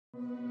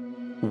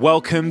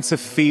Welcome to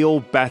Feel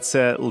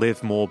Better,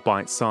 Live More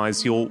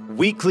Bite-Size, your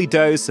weekly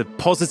dose of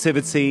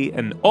positivity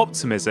and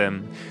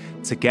optimism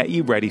to get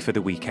you ready for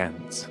the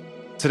weekend.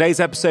 Today's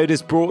episode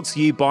is brought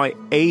to you by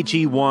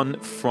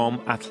AG1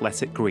 from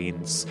Athletic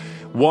Greens,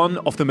 one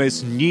of the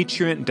most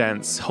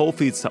nutrient-dense whole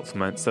food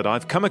supplements that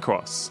I've come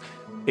across.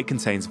 It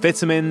contains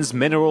vitamins,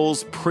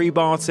 minerals,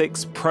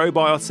 prebiotics,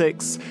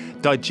 probiotics,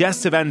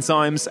 digestive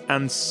enzymes,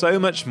 and so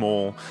much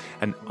more,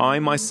 and I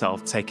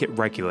myself take it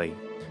regularly.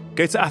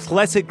 Go to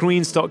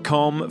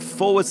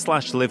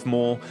athleticgreens.com/live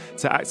more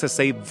to access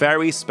a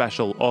very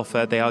special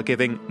offer. They are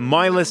giving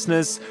my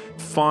listeners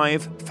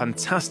 5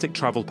 fantastic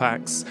travel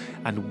packs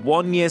and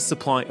 1 year's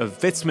supply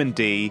of vitamin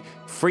D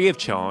free of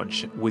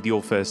charge with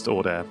your first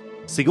order.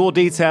 See your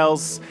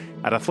details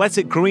at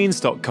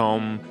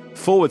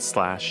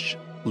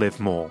athleticgreens.com/live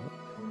more.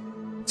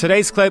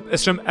 Today's clip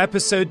is from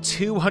episode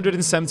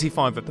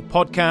 275 of the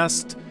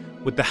podcast,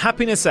 with the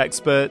happiness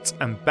expert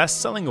and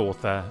best-selling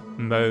author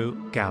Mo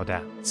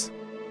Gawdat.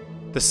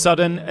 The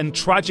sudden and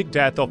tragic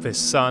death of his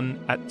son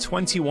at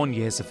 21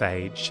 years of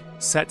age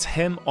set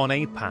him on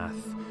a path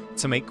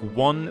to make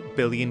 1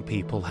 billion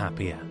people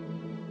happier.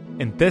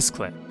 In this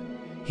clip,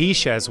 he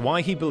shares why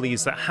he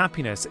believes that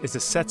happiness is a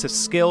set of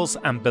skills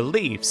and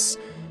beliefs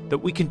that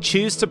we can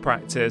choose to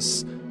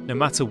practice no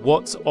matter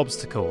what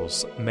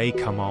obstacles may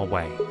come our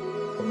way.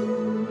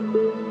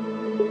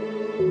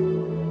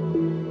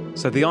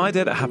 So the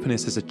idea that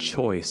happiness is a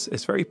choice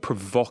is very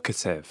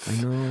provocative. I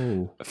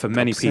know. For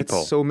many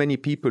people. So many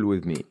people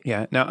with me.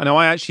 Yeah. Now,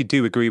 I actually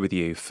do agree with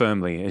you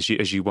firmly, as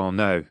you well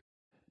know.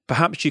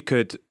 Perhaps you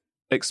could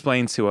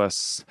explain to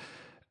us,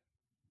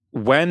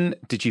 when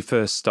did you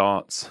first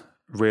start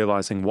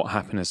realizing what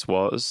happiness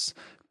was,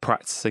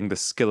 practicing the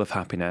skill of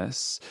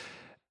happiness?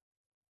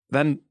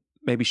 Then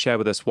maybe share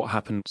with us what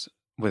happened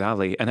with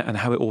Ali and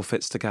how it all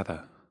fits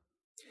together.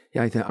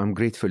 Yeah, I'm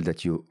grateful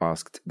that you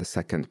asked the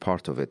second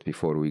part of it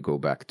before we go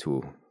back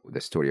to the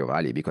story of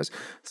Ali, because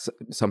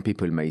some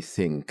people may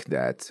think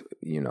that,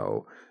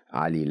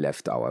 Ali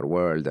left our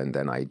world and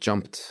then I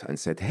jumped and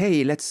said,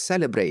 hey, let's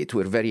celebrate.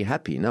 We're very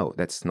happy. No,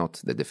 that's not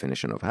the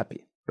definition of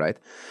happy, right?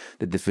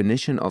 The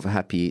definition of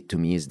happy to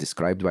me is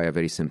described by a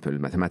very simple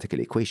mathematical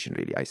equation,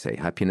 really. I say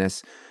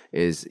happiness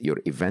is your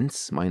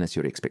events minus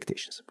your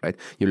expectations, right?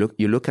 You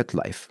look at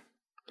life,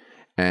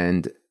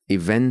 and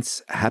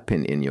events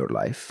happen in your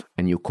life,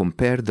 and you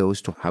compare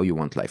those to how you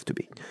want life to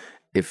be.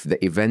 If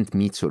the event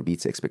meets or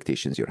beats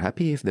expectations, you're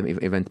happy. If the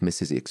event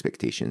misses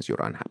expectations,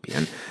 you're unhappy.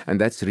 And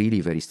that's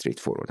really very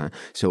straightforward. Huh?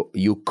 So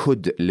you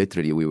could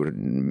literally, we were,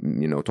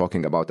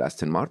 talking about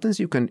Aston Martins.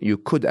 You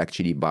could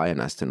actually buy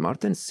an Aston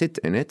Martin, sit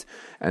in it,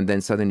 and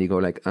then suddenly go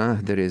like,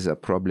 there is a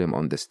problem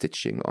on the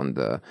stitching on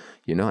the,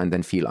 and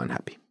then feel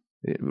unhappy.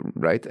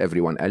 Right?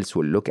 Everyone else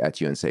will look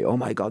at you and say, oh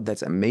my God,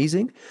 that's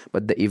amazing.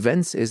 But the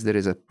events is there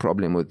is a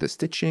problem with the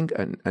stitching,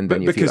 and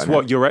then you feel unhappy.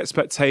 What your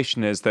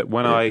expectation is that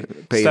when I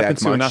step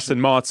into an Aston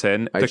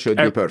Martin, I should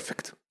be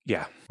perfect.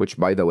 Yeah. Which,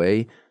 by the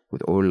way,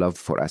 with all love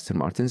for Aston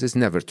Martins, is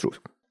never true.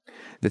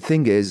 The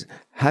thing is,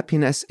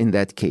 happiness in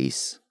that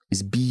case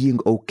is being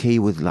okay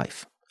with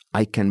life.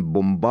 I can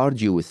bombard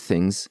you with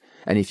things,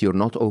 and if you're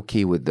not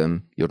okay with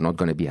them, you're not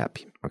going to be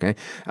happy. Okay?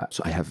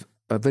 So I have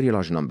a very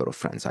large number of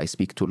friends. I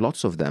speak to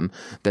lots of them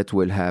that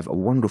will have a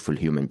wonderful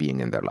human being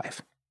in their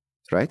life,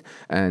 right?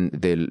 And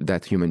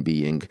that human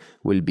being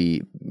will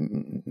be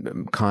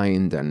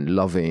kind and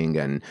loving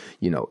and,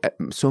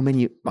 so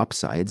many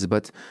upsides.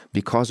 But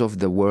because of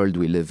the world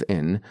we live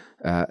in,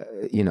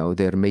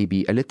 there may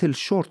be a little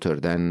shorter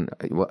than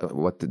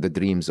what the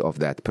dreams of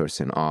that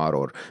person are.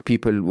 Or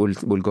people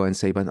will go and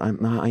say, but I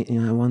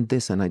want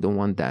this and I don't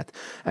want that.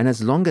 And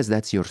as long as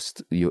that's your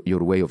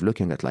way of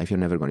looking at life, you're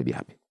never going to be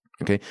happy.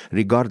 Okay.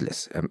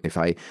 Regardless,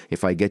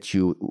 if I get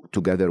you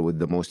together with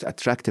the most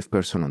attractive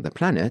person on the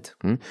planet,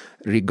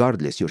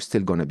 regardless, you're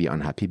still going to be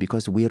unhappy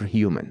because we're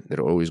human. There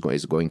always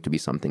is going to be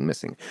something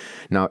missing.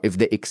 Now, if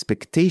the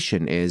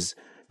expectation is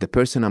the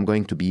person I'm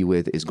going to be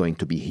with is going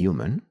to be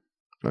human,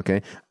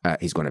 okay,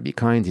 he's going to be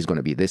kind, he's going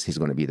to be this, he's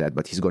going to be that,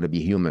 but he's going to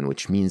be human,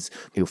 which means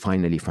you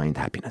finally find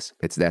happiness.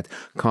 It's that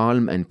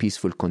calm and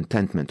peaceful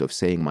contentment of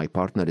saying my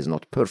partner is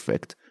not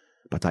perfect,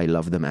 but I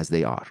love them as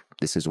they are.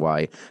 This is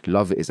why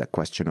love is a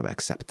question of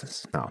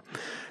acceptance. Now,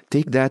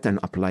 take that and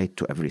apply it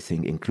to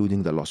everything,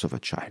 including the loss of a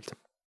child.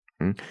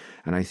 And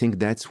I think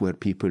that's where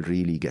people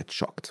really get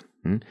shocked.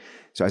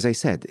 So as I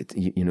said,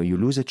 you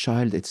lose a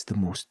child, it's the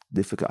most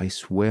difficult. I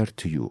swear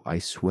to you,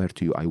 I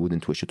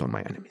wouldn't wish it on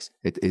my enemies.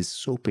 It is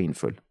so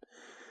painful.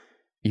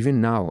 Even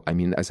now,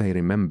 as I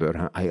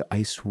remember,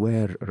 I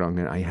swear,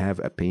 Rangan, I have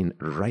a pain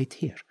right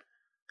here.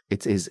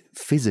 It is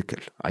physical.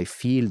 I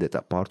feel that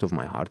a part of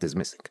my heart is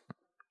missing.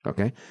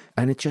 Okay,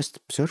 and it just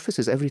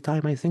surfaces every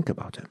time I think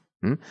about him,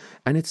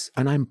 and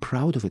I'm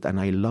proud of it and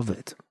I love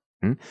it.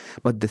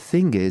 But the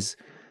thing is,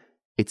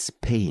 it's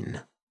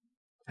pain,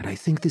 and I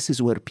think this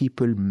is where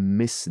people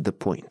miss the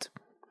point.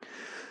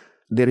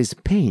 There is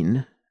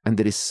pain and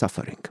there is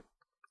suffering.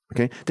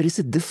 Okay, there is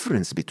a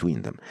difference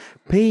between them.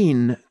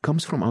 Pain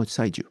comes from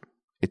outside you.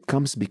 It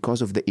comes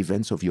because of the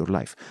events of your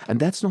life, and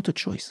that's not a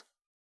choice.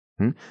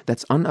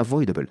 That's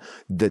unavoidable.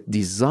 The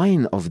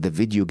design of the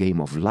video game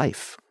of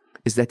life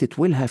is that it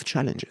will have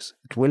challenges.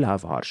 It will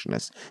have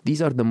harshness.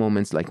 These are the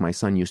moments, like my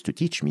son used to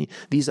teach me,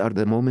 these are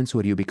the moments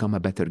where you become a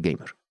better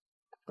gamer.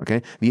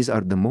 Okay? These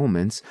are the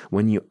moments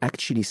when you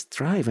actually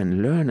strive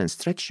and learn and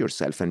stretch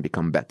yourself and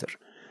become better.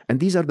 And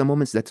these are the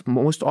moments that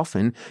most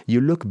often you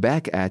look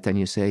back at and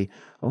you say,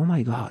 oh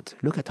my God,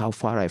 look at how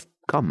far I've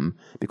come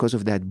because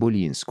of that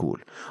bully in school.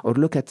 Or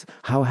look at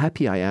how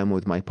happy I am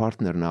with my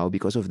partner now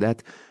because of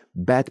that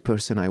bad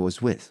person I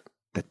was with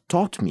that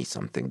taught me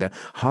something. The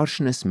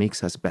harshness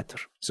makes us better.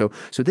 So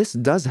this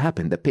does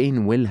happen. The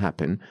pain will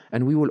happen,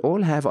 and we will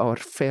all have our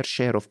fair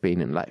share of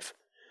pain in life.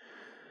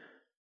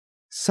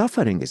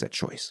 Suffering is a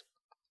choice.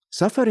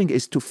 Suffering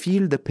is to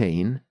feel the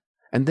pain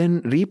and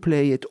then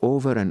replay it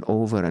over and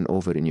over and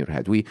over in your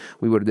head. We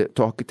were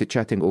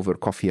chatting over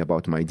coffee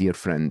about my dear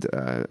friend,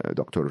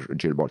 Dr.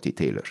 Jill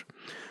Barty-Taylor.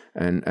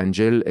 And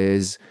Jill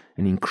is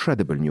an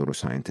incredible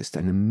neuroscientist,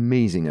 an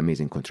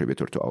amazing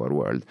contributor to our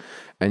world.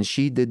 And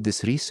she did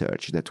this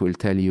research that will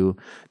tell you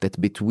that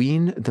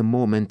between the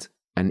moment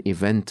an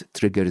event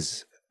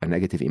triggers a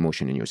negative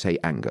emotion in you, say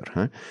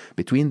anger,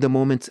 between the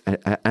moment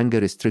anger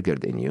is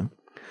triggered in you,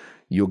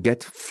 you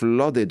get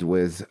flooded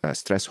with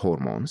stress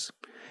hormones.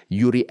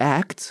 You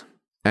react,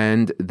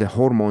 and the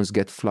hormones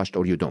get flushed,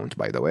 or you don't,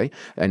 by the way,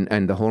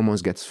 and the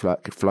hormones get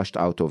flushed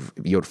out of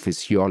your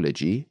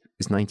physiology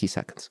is 90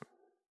 seconds.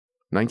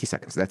 90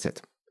 seconds, that's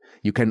it.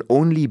 You can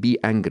only be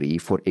angry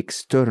for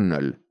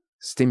external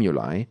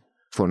stimuli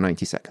for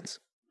 90 seconds.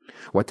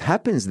 What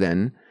happens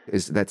then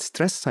is that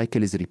stress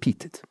cycle is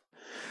repeated.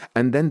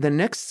 And then the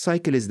next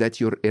cycle is that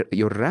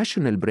your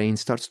rational brain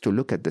starts to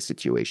look at the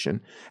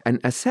situation and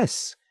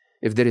assess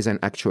if there is an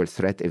actual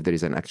threat, if there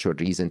is an actual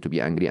reason to be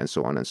angry, and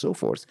so on and so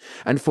forth.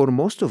 And for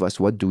most of us,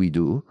 what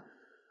do?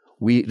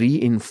 We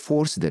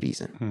reinforce the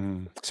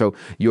reason. So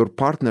your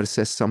partner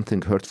says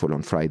something hurtful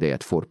on Friday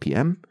at 4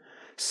 p.m.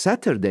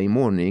 Saturday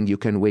morning, you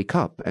can wake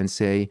up and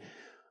say,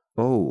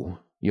 oh,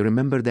 you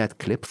remember that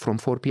clip from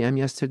 4 p.m.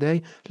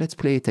 yesterday? Let's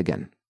play it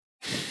again.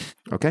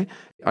 Okay?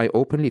 I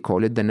openly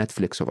call it the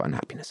Netflix of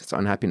unhappiness. It's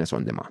unhappiness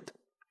on demand.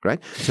 Right?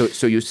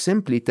 So you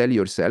simply tell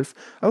yourself,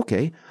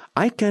 okay,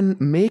 I can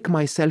make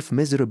myself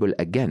miserable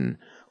again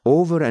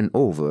over and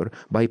over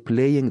by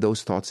playing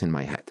those thoughts in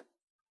my head.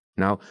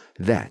 Now,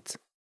 that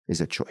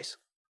is a choice.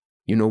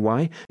 You know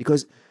why?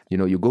 Because,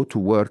 you go to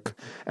work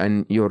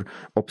and you're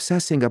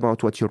obsessing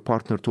about what your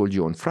partner told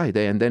you on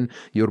Friday, and then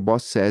your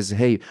boss says,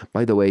 hey,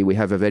 by the way, we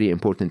have a very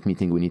important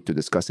meeting. We need to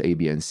discuss A,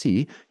 B, and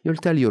C. You'll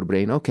tell your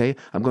brain, okay,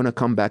 I'm going to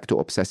come back to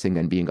obsessing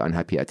and being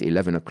unhappy at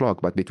 11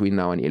 o'clock, but between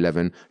now and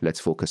 11, let's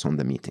focus on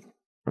the meeting.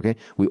 Okay?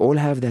 We all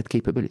have that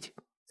capability.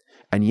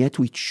 And yet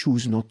we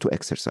choose not to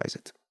exercise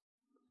it.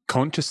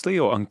 Consciously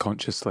or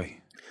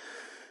unconsciously?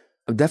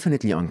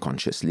 Definitely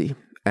unconsciously.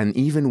 And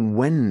even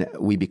when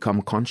we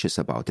become conscious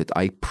about it,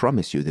 I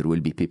promise you there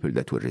will be people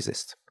that will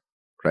resist,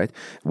 right?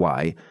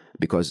 Why?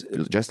 Because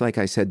just like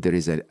I said, there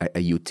is a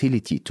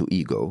utility to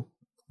ego.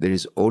 There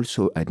is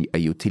also a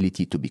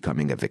utility to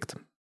becoming a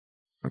victim,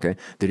 okay?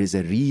 There is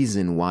a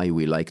reason why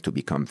we like to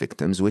become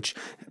victims, which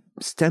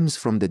stems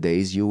from the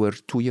days you were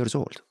 2 years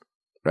old,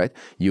 right?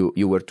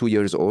 You were 2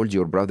 years old,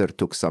 your brother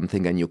took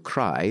something and you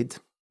cried,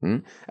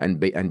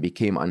 and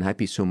became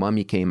unhappy. So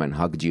mommy came and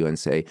hugged you and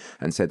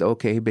said,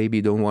 okay,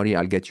 baby, don't worry,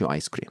 I'll get you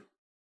ice cream.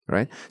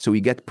 Right? So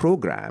we get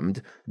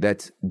programmed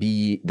that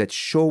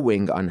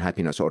showing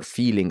unhappiness or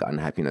feeling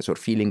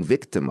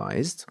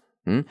victimized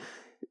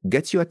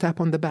gets you a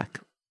tap on the back.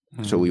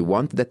 So we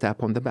want the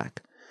tap on the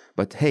back.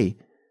 But hey,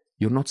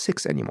 you're not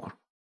 6 anymore.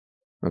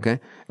 Okay?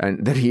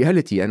 And the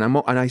reality, and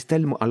I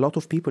tell a lot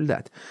of people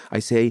that, I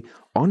say,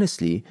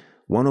 honestly,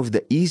 one of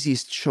the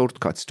easiest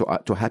shortcuts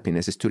to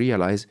happiness is to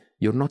realize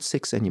you're not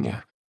 6 anymore.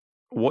 Yeah.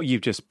 What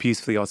you've just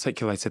beautifully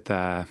articulated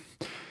there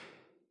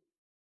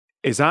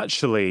is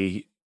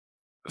actually,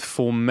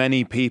 for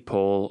many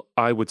people,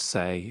 I would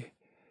say,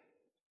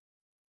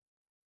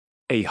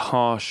 a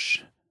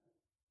harsh,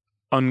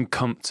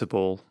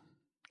 uncomfortable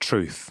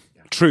truth.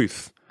 Yeah.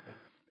 Truth.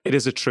 It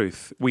is a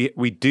truth.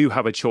 We do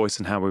have a choice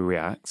in how we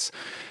react.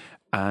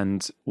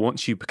 And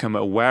once you become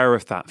aware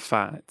of that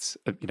fact,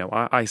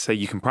 I say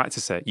you can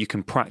practice it. You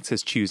can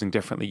practice choosing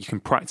differently. You can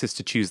practice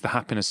to choose the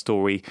happiness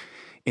story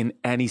in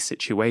any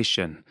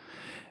situation.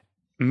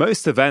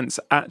 Most events,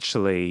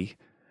 actually,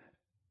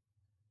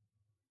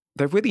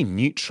 they're really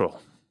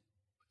neutral.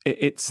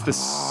 It's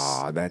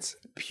the that's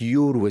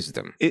pure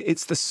wisdom.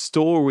 It's the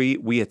story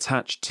we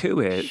attach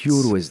to it.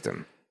 Pure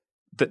wisdom.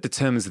 That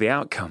determines the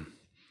outcome.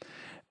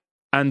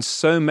 And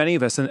so many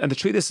of us, and the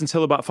truth is,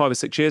 until about 5 or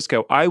 6 years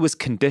ago, I was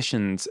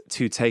conditioned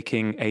to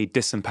taking a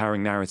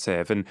disempowering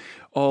narrative. And,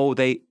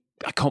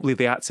 I can't believe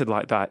they acted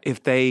like that.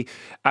 If they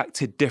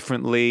acted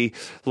differently,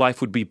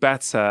 life would be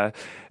better.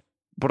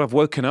 But I've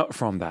woken up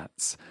from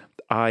that.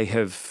 I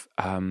have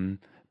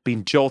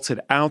been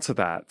jolted out of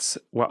that,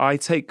 where I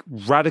take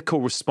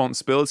radical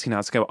responsibility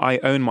now to go, I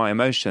own my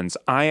emotions.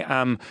 I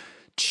am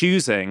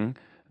choosing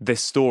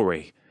this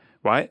story,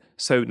 right?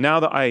 So now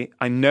that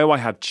I know I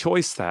have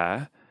choice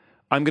there,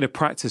 I'm going to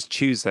practice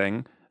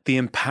choosing the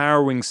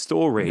empowering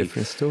story.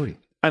 Different story.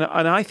 And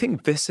I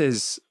think this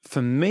is,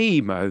 for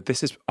me, Mo,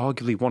 this is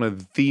arguably one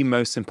of the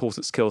most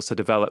important skills to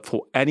develop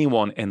for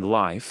anyone in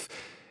life,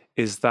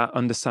 is that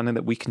understanding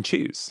that we can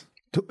choose.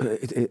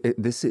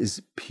 This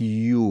is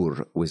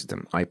pure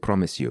wisdom, I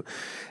promise you.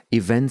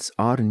 Events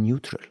are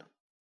neutral.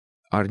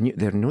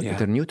 They're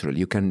neutral.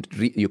 You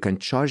can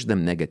charge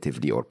them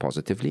negatively or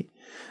positively.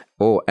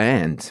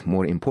 And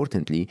more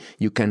importantly,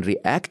 you can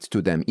react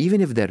to them,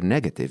 even if they're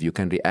negative, you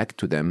can react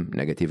to them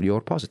negatively or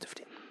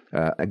positively.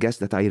 A guest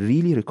that I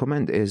really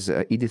recommend is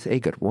Edith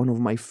Eger, one of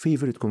my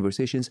favorite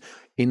conversations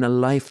in a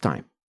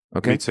lifetime.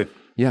 Okay? Me too.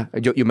 Yeah,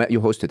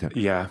 you hosted her.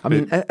 Yeah. I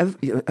mean,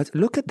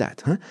 look at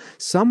that. Huh?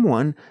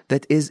 Someone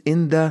that is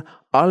in the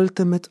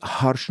ultimate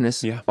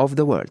harshness of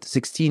the world.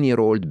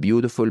 16-year-old,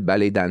 beautiful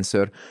ballet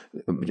dancer,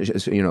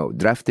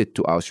 drafted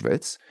to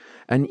Auschwitz.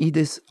 And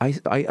Edith,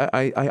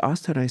 I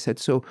asked her, I said,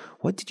 so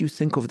what did you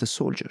think of the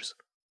soldiers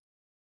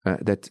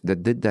that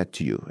did that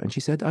to you? And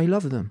she said, I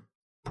love them.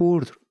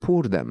 Poor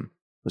them.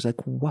 I was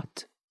like,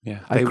 what? Yeah,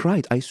 I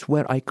cried. I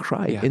swear I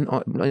cried in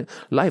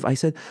live. I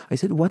said,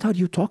 what are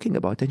you talking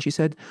about? And she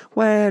said,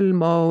 well,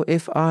 Mo,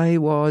 if I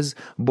was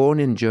born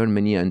in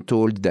Germany and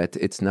told that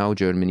it's now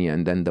Germany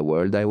and then the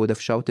world, I would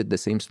have shouted the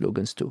same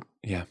slogans too.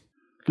 Yeah.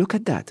 Look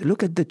at that.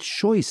 Look at the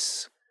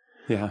choice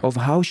of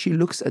how she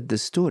looks at the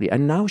story.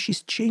 And now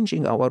she's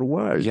changing our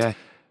world. Yeah.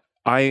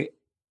 I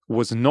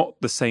was not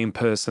the same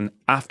person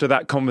after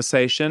that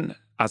conversation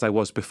as I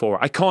was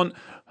before. I can't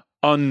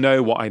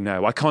unknow what I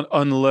know. I can't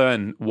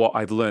unlearn what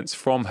I've learnt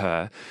from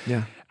her.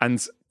 Yeah.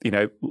 And,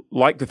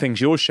 like the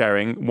things you're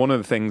sharing, one of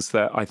the things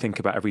that I think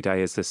about every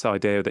day is this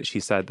idea that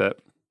she said that,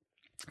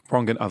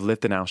 Rongan, I've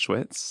lived in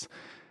Auschwitz,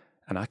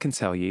 and I can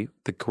tell you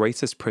the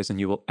greatest prison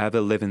you will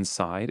ever live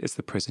inside is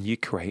the prison you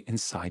create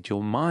inside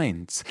your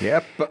mind.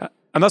 Yep.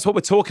 And that's what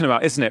we're talking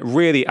about, isn't it?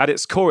 Really, at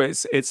its core,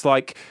 it's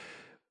like,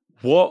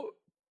 what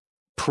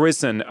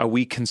prison are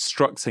we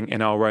constructing in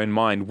our own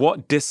mind?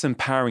 What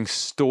disempowering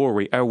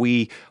story are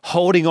we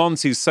holding on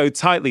to so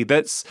tightly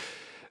that's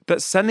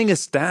sending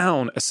us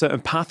down a certain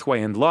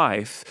pathway in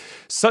life,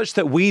 such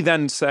that we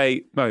then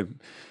say, no,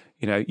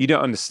 you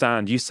don't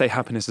understand. You say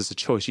happiness is a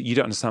choice. You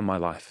don't understand my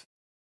life.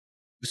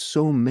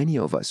 So many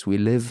of us, we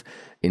live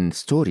in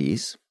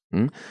stories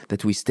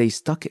that we stay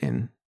stuck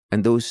in,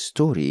 and those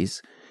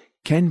stories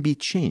can be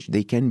changed.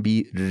 They can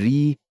be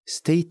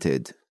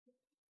restated.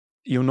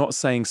 You're not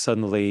saying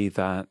suddenly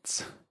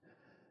that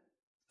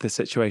the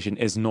situation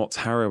is not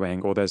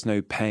harrowing or there's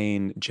no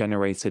pain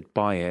generated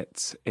by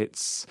it.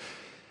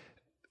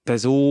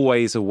 There's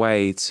always a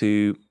way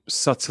to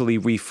subtly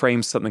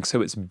reframe something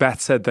so it's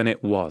better than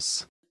it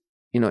was.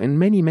 In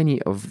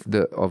many of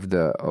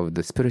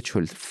the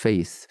spiritual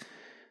faith,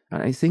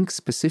 and I think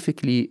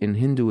specifically in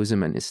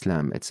Hinduism and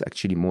Islam, it's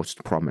actually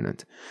most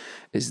prominent,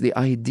 is the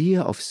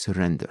idea of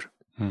surrender.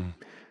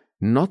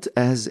 Not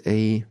as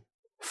a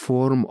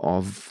form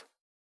of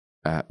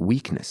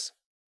weakness,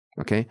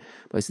 okay?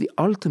 But it's the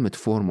ultimate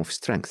form of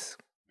strength.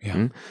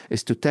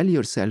 Is to tell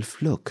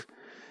yourself, look,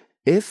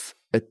 if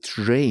a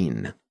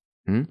train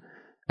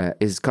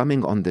is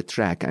coming on the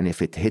track and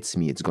if it hits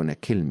me, it's going to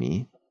kill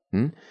me,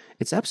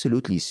 it's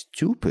absolutely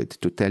stupid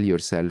to tell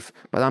yourself,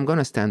 but I'm going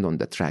to stand on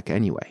the track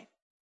anyway,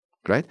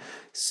 right?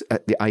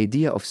 The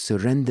idea of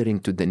surrendering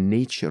to the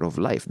nature of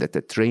life, that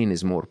the train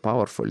is more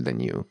powerful than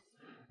you,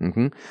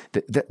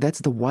 that's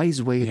the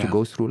wise way to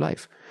go through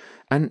life.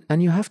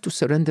 And you have to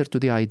surrender to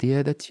the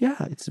idea that,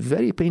 it's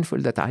very painful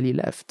that Ali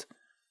left,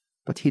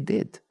 but he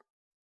did.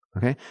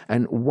 Okay?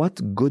 And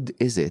what good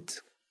is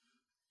it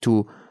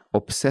to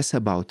obsess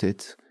about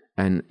it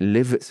and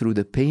live through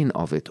the pain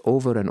of it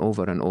over and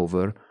over and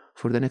over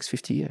for the next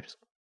 50 years?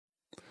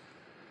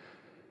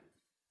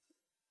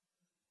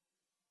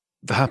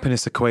 The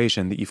happiness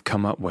equation that you've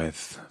come up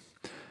with,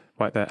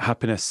 right? That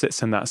happiness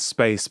sits in that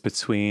space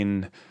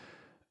between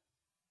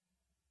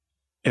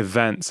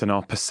events and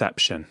our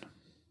perception,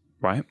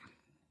 right?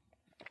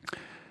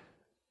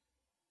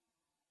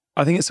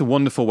 I think it's a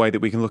wonderful way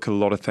that we can look at a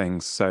lot of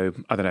things. So,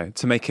 I don't know,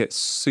 to make it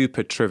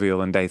super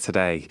trivial and day to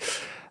day,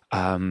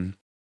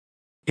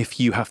 if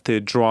you have to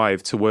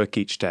drive to work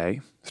each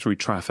day through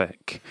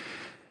traffic,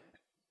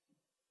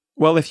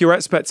 well, if your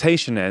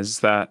expectation is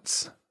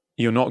that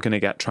you're not going to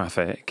get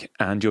traffic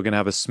and you're going to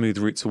have a smooth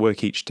route to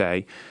work each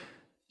day,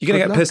 you're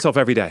going to get pissed off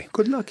every day.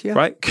 Good luck, yeah.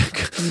 Right?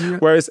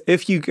 Whereas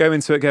if you go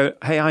into it,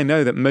 hey, I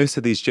know that most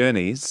of these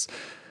journeys,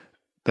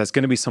 there's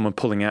going to be someone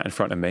pulling out in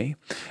front of me.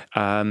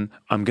 I'm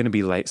going to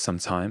be late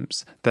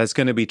sometimes. There's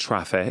going to be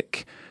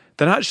traffic.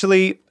 Then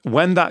actually,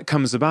 when that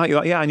comes about, you're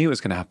like, yeah, I knew it was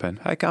going to happen.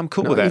 I'm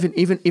cool with it.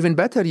 Even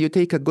better, you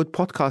take a good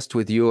podcast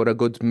with you or a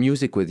good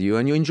music with you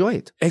and you enjoy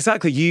it.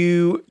 Exactly.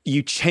 You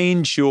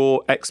change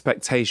your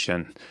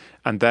expectation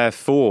and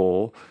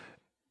therefore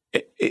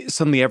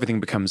suddenly everything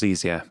becomes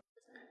easier.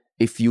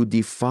 If you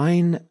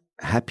define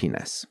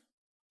happiness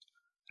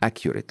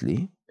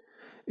accurately,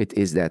 it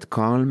is that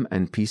calm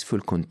and peaceful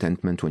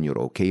contentment when you're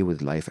okay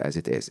with life as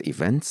it is.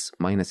 Events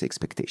minus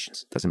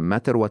expectations. Doesn't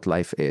matter what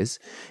life is.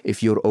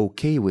 If you're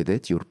okay with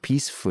it, you're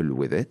peaceful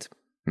with it,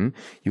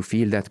 You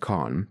feel that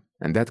calm,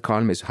 and that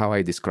calm is how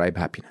I describe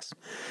happiness.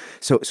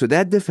 So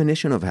that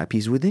definition of happy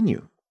is within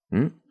you.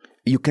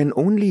 You can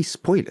only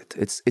spoil it.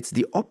 It's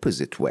the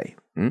opposite way.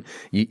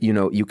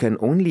 You can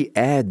only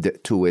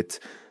add to it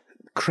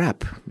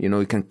crap.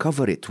 You can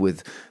cover it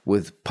with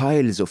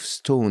piles of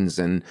stones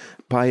and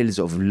piles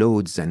of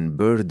loads and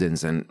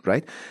burdens, and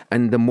right.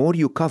 And the more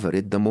you cover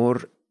it, the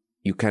more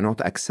you cannot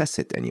access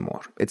it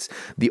anymore. It's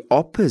the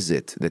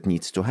opposite that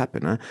needs to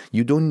happen.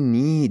 You don't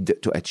need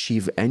to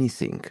achieve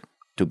anything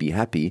to be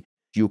happy.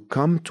 You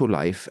come to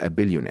life a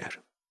billionaire,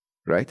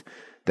 right?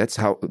 That's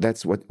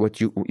what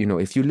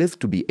if you live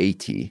to be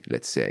 80,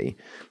 let's say,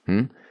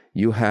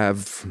 you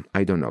have,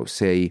 I don't know,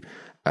 say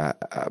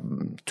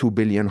 2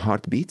 billion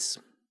heartbeats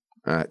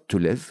to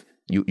live.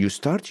 You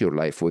start your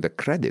life with a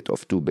credit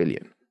of 2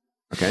 billion,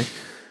 okay?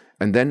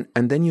 And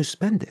then you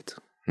spend it.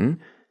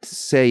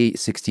 Say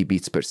 60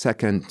 beats per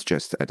second,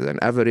 just at an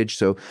average.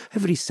 So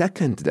every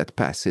second that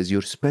passes,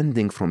 you're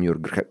spending from your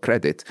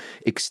credit,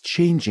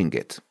 exchanging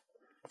it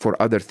for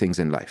other things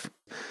in life.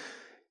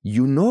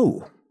 You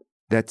know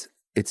that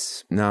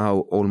it's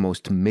now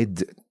almost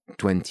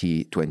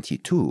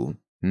mid-2022,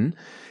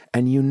 and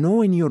you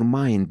know in your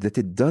mind that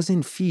it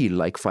doesn't feel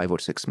like 5 or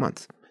 6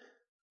 months.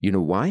 You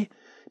know why?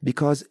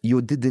 Because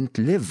you didn't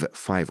live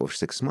 5 or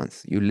 6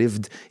 months. You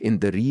lived in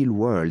the real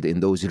world, in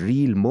those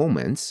real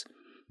moments,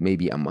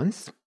 maybe a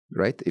month,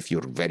 right? If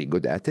you're very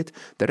good at it.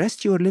 The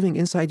rest you're living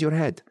inside your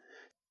head.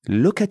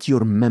 Look at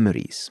your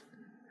memories.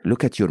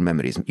 Look at your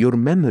memories. Your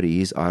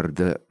memories are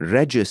the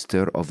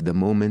register of the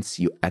moments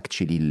you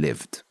actually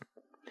lived.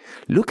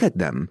 Look at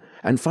them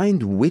and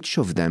find which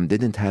of them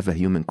didn't have a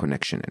human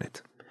connection in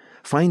it.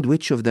 Find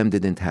which of them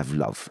didn't have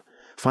love.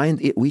 Find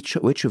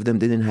which of them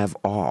didn't have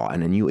awe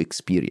and a new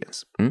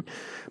experience.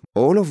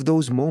 All of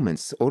those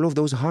moments, all of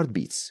those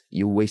heartbeats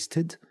you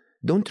wasted,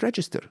 don't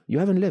register. You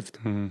haven't lived.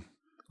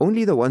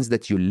 Only the ones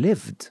that you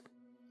lived.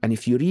 And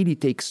if you really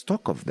take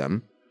stock of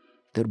them,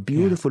 they're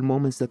beautiful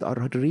moments that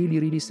are really,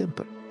 really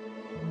simple.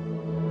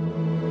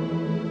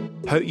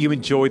 Hope you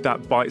enjoyed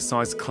that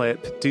bite-sized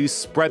clip. Do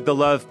spread the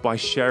love by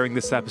sharing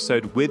this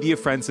episode with your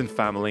friends and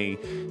family.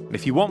 And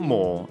if you want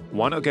more,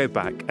 why not go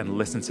back and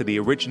listen to the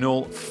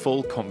original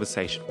full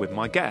conversation with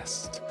my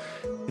guest?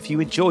 If you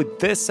enjoyed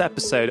this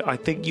episode, I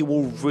think you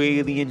will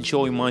really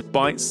enjoy my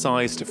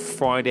bite-sized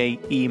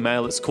Friday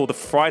email. It's called the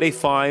Friday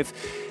 5.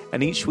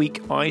 And each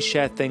week I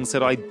share things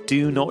that I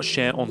do not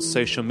share on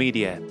social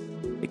media.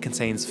 It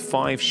contains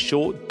 5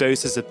 short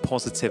doses of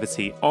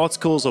positivity,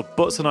 articles or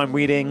books that I'm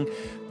reading,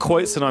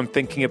 quotes that I'm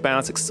thinking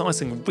about,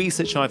 exciting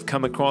research I've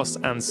come across,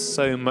 and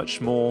so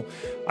much more.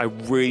 I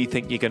really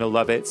think you're going to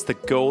love it. The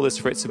goal is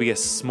for it to be a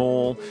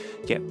small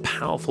yet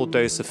powerful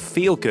dose of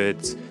feel-good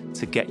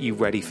to get you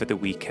ready for the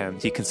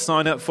weekend. You can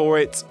sign up for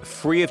it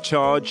free of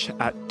charge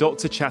at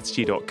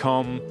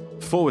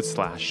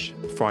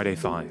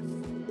drchatterjee.com/Friday5.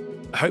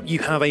 I hope you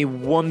have a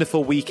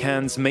wonderful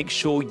weekend. Make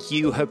sure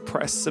you have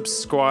pressed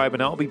subscribe,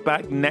 and I'll be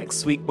back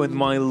next week with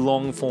my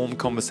long-form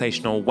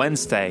conversation on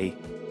Wednesday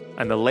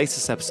and the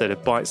latest episode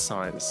of Bite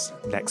Size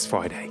next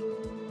Friday.